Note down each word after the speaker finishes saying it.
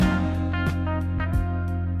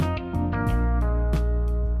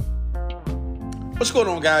What's going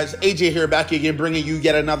on, guys? AJ here, back again, bringing you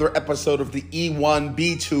yet another episode of the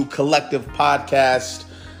E1B2 Collective Podcast.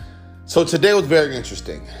 So today was very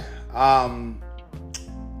interesting. I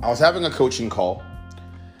was having a coaching call,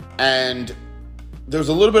 and there was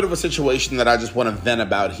a little bit of a situation that I just want to vent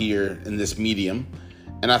about here in this medium,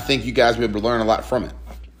 and I think you guys will be able to learn a lot from it.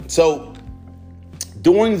 So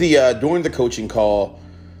during the coaching call,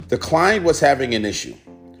 the client was having an issue,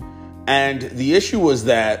 and the issue was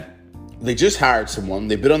that they just hired someone.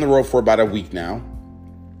 They've been on the road for about a week now,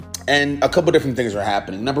 and a couple different things are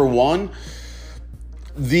happening. Number one,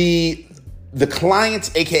 the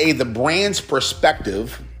client's, aka the brand's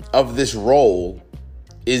perspective of this role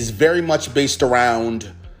is very much based around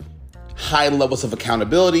high levels of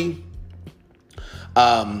accountability,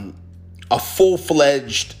 a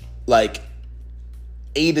full-fledged like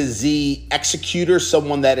A to Z executor,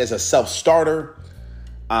 someone that is a self-starter.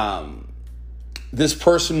 This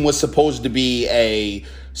person was supposed to be a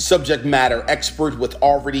subject matter expert with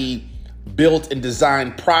already built and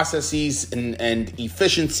designed processes and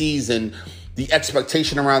efficiencies, and the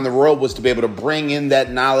expectation around the world was to be able to bring in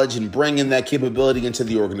that knowledge and bring in that capability into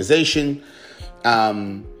the organization. A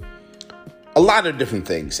lot of different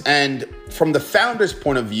things. And from the founder's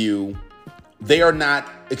point of view, they are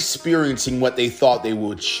not experiencing what they thought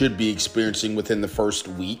they should be experiencing within the first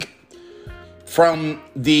week. From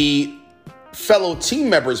the fellow team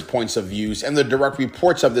members' points of views and the direct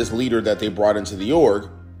reports of this leader that they brought into the org,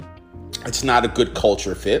 it's not a good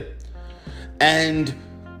culture fit. And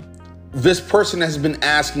this person has been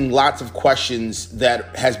asking lots of questions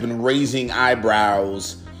that has been raising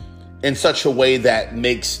eyebrows in such a way that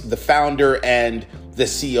makes the founder and the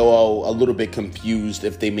COO a little bit confused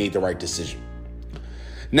if they made the right decision.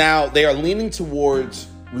 Now, they are leaning towards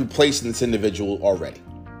replacing this individual already.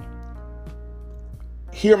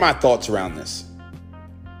 Here are my thoughts around this.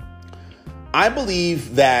 I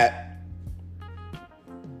believe that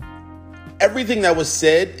everything that was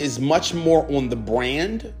said is much more on the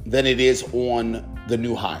brand than it is on the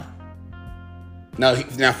new hire.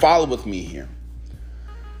 Now follow with me here.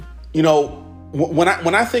 You know, when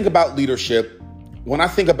I think about leadership, when I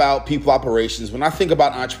think about people operations, when I think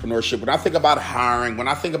about entrepreneurship, when I think about hiring, when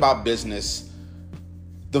I think about business,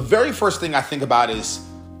 the very first thing I think about is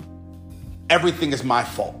everything is my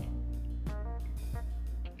fault.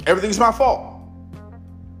 Everything's my fault.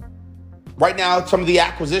 Right now, some of the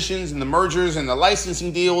acquisitions and the mergers and the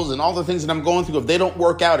licensing deals and all the things that I'm going through, if they don't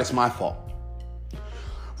work out, it's my fault.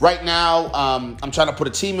 Right now, I'm trying to put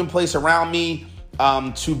a team in place around me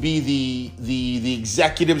to be the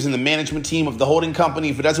executives and the management team of the holding company.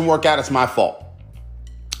 If it doesn't work out, it's my fault.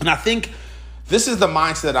 And I think this is the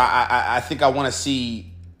mindset I think I want to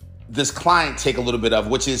see this client take a little bit of,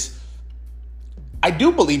 which is, I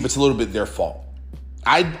do believe it's a little bit their fault.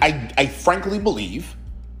 I frankly believe,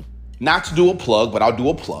 not to do a plug, but I'll do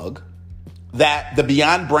a plug, that the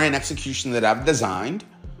Beyond Brand execution that I've designed,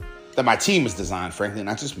 that my team has designed, frankly,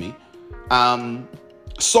 not just me,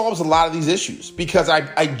 solves a lot of these issues. Because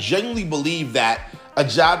I genuinely believe that a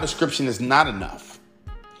job description is not enough.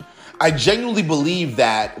 I genuinely believe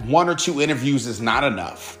that one or two interviews is not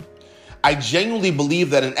enough. I genuinely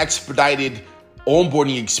believe that an expedited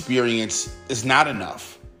onboarding experience is not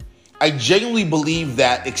enough. I genuinely believe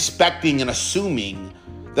that expecting and assuming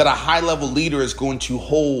that a high-level leader is going to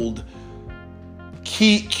hold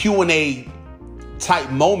key Q&A type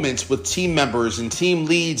moments with team members and team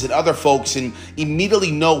leads and other folks and immediately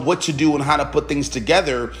know what to do and how to put things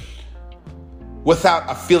together without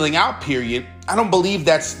a filling out period, I don't believe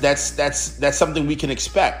that's something we can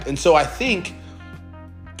expect. And so I think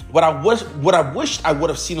what I wished I would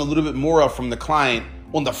have seen a little bit more of from the client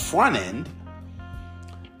on the front end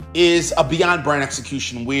is a Beyond Brand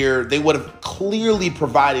execution where they would have clearly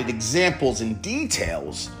provided examples and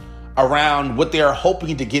details around what they are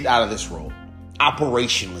hoping to get out of this role,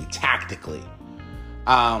 operationally, tactically.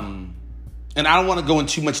 And I don't want to go in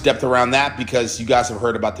too much depth around that because you guys have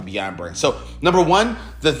heard about the Beyond Brand. So number one,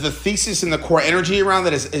 the thesis and the core energy around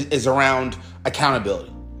that is around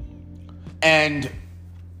accountability. And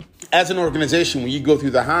as an organization, when you go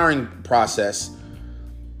through the hiring process,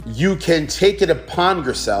 you can take it upon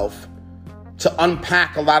yourself to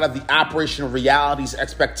unpack a lot of the operational realities,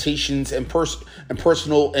 expectations, and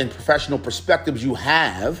personal and professional perspectives you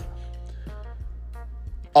have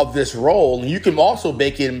of this role. And you can also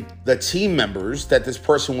bake in the team members that this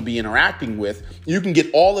person will be interacting with. You can get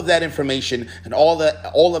all of that information and all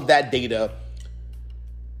of that data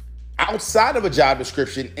outside of a job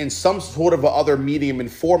description in some sort of a other medium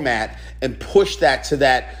and format and push that to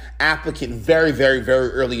that applicant very, very, very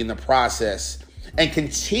early in the process and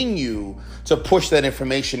continue to push that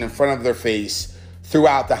information in front of their face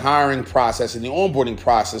throughout the hiring process and the onboarding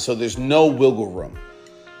process, so there's no wiggle room.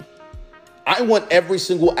 I want every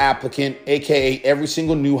single applicant, aka every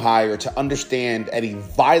single new hire, to understand at a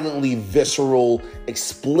violently visceral,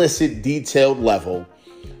 explicit, detailed level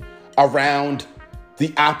around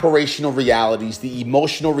the operational realities, the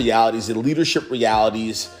emotional realities, the leadership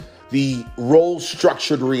realities, the role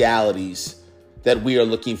structured realities that we are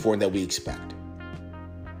looking for and that we expect.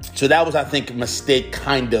 So that was, I think, mistake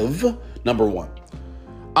kind of number one.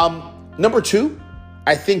 Number two,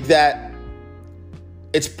 I think that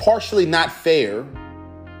it's partially not fair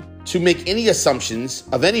to make any assumptions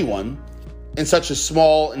of anyone in such a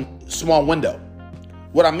small window.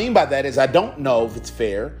 What I mean by that is I don't know if it's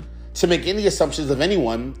fair to make any assumptions of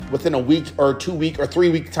anyone within a week or 2 week or 3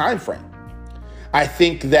 week time frame. I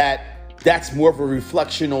think that that's more of a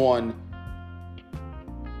reflection on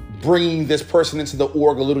bringing this person into the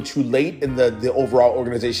org a little too late in the overall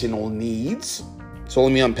organizational needs. So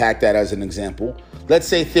let me unpack that as an example. Let's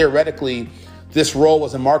say theoretically, this role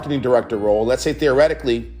was a marketing director role. Let's say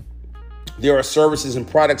theoretically, there are services and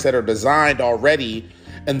products that are designed already,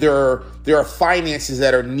 and there are finances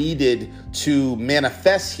that are needed to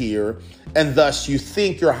manifest here, and thus you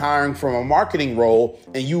think you're hiring from a marketing role,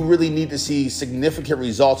 and you really need to see significant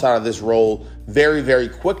results out of this role very, very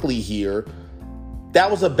quickly here. That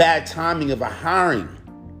was a bad timing of a hiring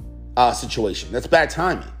situation. That's bad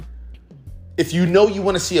timing. If you know you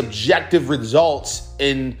want to see objective results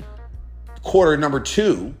in quarter number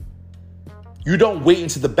 2, you don't wait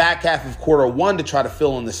until the back half of quarter 1 to try to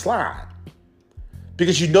fill in the slide,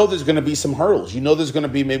 because you know there's going to be some hurdles. You know there's going to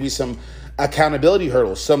be maybe some accountability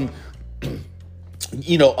hurdles, some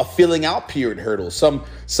a filling out period hurdles,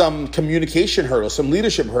 some communication hurdles, some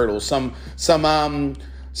leadership hurdles, some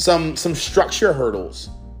structure hurdles.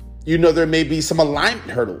 There may be some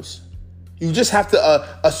alignment hurdles. You just have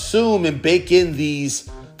to assume and bake in these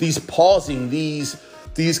pausing, these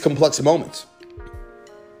complex moments.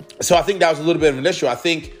 So I think that was a little bit of an issue. I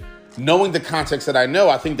think, knowing the context that I know,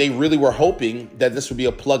 I think they really were hoping that this would be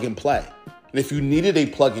a plug and play. And if you needed a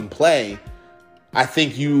plug and play, I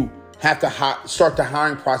think you have to start the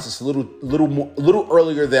hiring process a little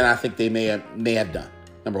earlier than I think they may have done.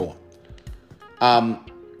 Number one.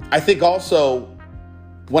 I think also,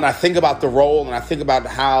 when I think about the role and I think about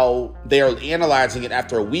how they are analyzing it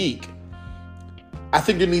after a week, I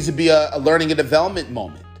think there needs to be a learning and development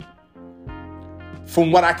moment.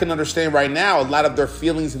 From what I can understand right now, a lot of their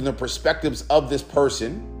feelings and their perspectives of this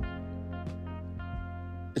person,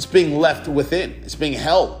 it's being left within. It's being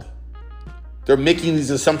held. They're making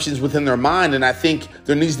these assumptions within their mind, and I think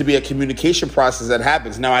there needs to be a communication process that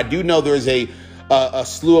happens. Now, I do know there's a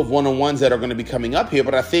slew of one-on-ones that are going to be coming up here,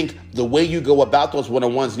 but I think the way you go about those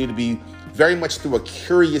one-on-ones need to be very much through a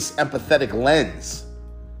curious, empathetic lens,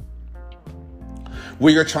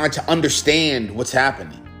 where you're trying to understand what's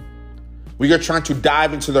happening, where you're trying to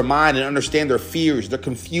dive into their mind and understand their fears, their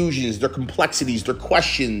confusions, their complexities, their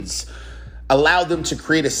questions. Allow them to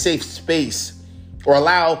create a safe space, or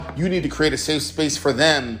you need to create a safe space for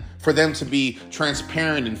them to be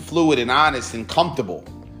transparent and fluid and honest and comfortable.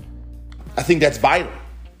 I think that's vital.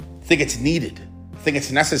 I think it's needed. I think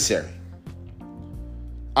it's necessary.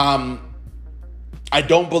 I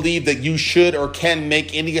don't believe that you should or can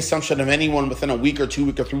make any assumption of anyone within a week or 2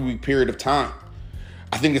 week or 3 week period of time.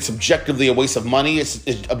 I think it's objectively a waste of money. It's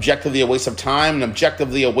objectively a waste of time, and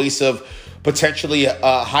objectively a waste of potentially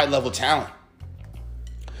high level talent.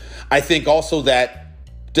 I think also that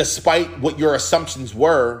despite what your assumptions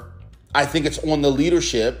were, I think it's on the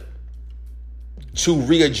leadership to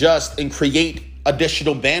readjust and create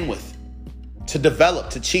additional bandwidth, to develop,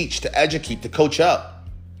 to teach, to educate, to coach up.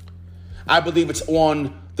 I believe it's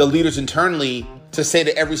on the leaders internally to say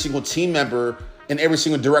to every single team member and every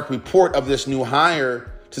single direct report of this new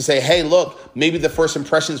hire, to say, hey, look, maybe the first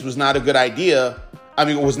impressions was not a good idea.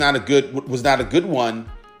 It was not a good one,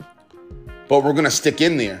 but we're going to stick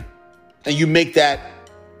in there. And you make that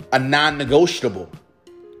a non-negotiable,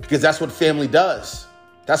 because that's what family does.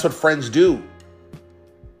 That's what friends do.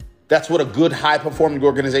 That's what a good, high-performing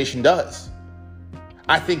organization does.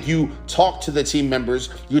 I think you talk to the team members,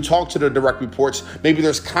 you talk to the direct reports. Maybe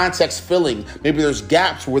there's context filling. Maybe there's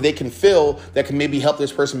gaps where they can fill that can maybe help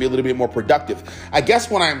this person be a little bit more productive. I guess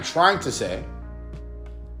what I'm trying to say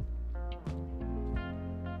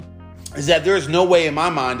is that there is no way in my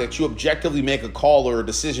mind that you objectively make a call or a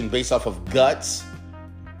decision based off of guts,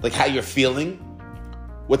 like how you're feeling,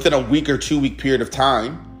 within a week or 2 week period of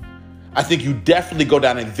time. I think you definitely go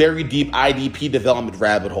down a very deep IDP development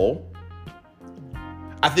rabbit hole.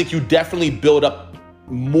 I think you definitely build up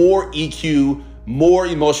more EQ, more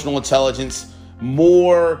emotional intelligence,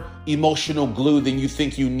 more emotional glue than you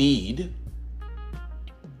think you need,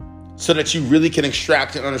 so that you really can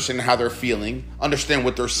extract and understand how they're feeling, understand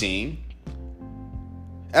what they're seeing.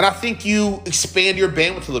 And I think you expand your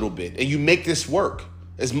bandwidth a little bit and you make this work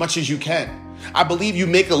as much as you can. I believe you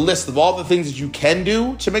make a list of all the things that you can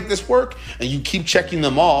do to make this work, and you keep checking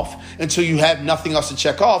them off until you have nothing else to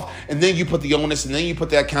check off. And then you put the onus and then you put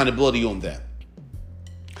the accountability on them.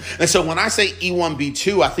 And so when I say E1,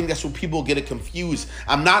 B2, I think that's where people get it confused.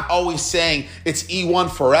 I'm not always saying it's E1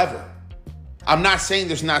 forever. I'm not saying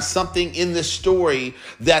there's not something in this story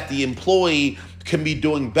that the employee can be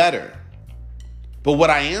doing better. But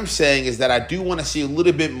what I am saying is that I do want to see a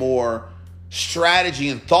little bit more strategy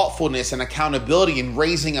and thoughtfulness and accountability and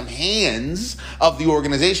raising of hands of the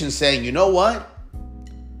organization, saying, you know what?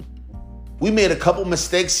 We made a couple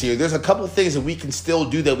mistakes here. There's a couple things that we can still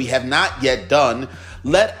do that we have not yet done.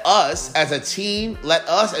 Let us as a team, let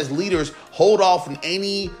us as leaders hold off on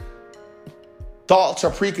any thoughts or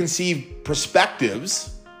preconceived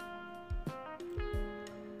perspectives,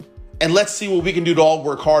 and let's see what we can do to all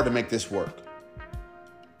work hard to make this work.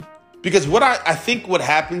 Because what I think what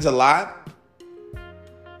happens a lot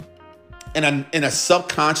in a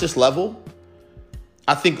subconscious level,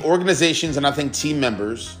 I think organizations and I think team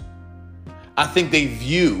members, I think they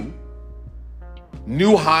view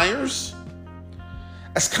new hires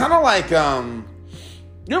as kind of like,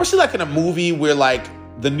 you ever see like in a movie where like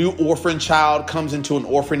the new orphan child comes into an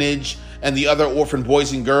orphanage and the other orphan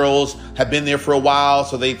boys and girls have been there for a while,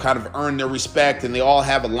 so they've kind of earned their respect and they all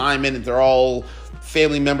have alignment and they're all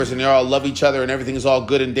family members and they all love each other and everything is all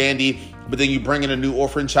good and dandy. But then you bring in a new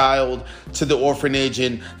orphan child to the orphanage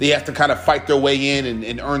and they have to kind of fight their way in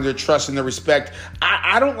and earn their trust and their respect.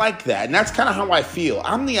 I don't like that. And that's kind of how I feel.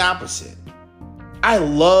 I'm the opposite. I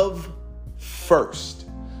love first.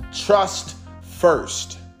 Trust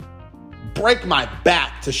first. Break my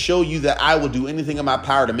back to show you that I will do anything in my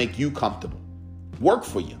power to make you comfortable. Work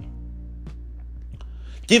for you.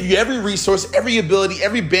 Give you every resource, every ability,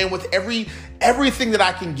 every bandwidth, everything that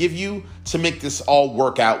I can give you to make this all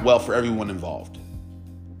work out well for everyone involved.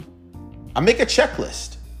 I make a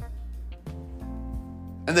checklist.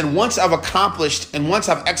 And then once I've accomplished and once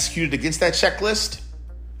I've executed against that checklist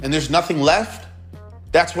and there's nothing left,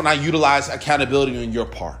 that's when I utilize accountability on your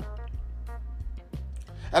part.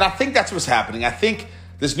 And I think that's what's happening. I think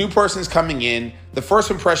this new person's coming in. The first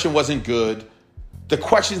impression wasn't good. The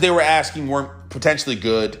questions they were asking weren't potentially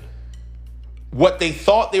good. What they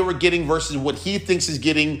thought they were getting versus what he thinks is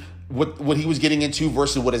getting, what he was getting into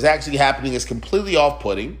versus what is actually happening is completely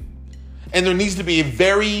off-putting. And there needs to be a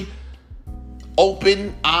very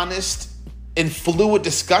open, honest, and fluid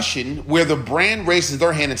discussion where the brand raises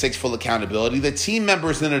their hand and takes full accountability. The team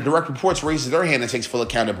members and the direct reports raises their hand and takes full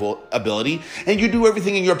accountability. And you do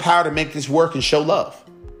everything in your power to make this work and show love.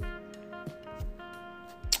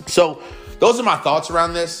 So those are my thoughts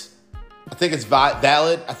around this. I think it's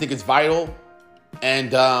valid. I think it's vital.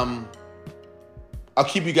 And I'll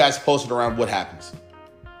keep you guys posted around what happens.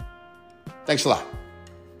 Thanks a lot.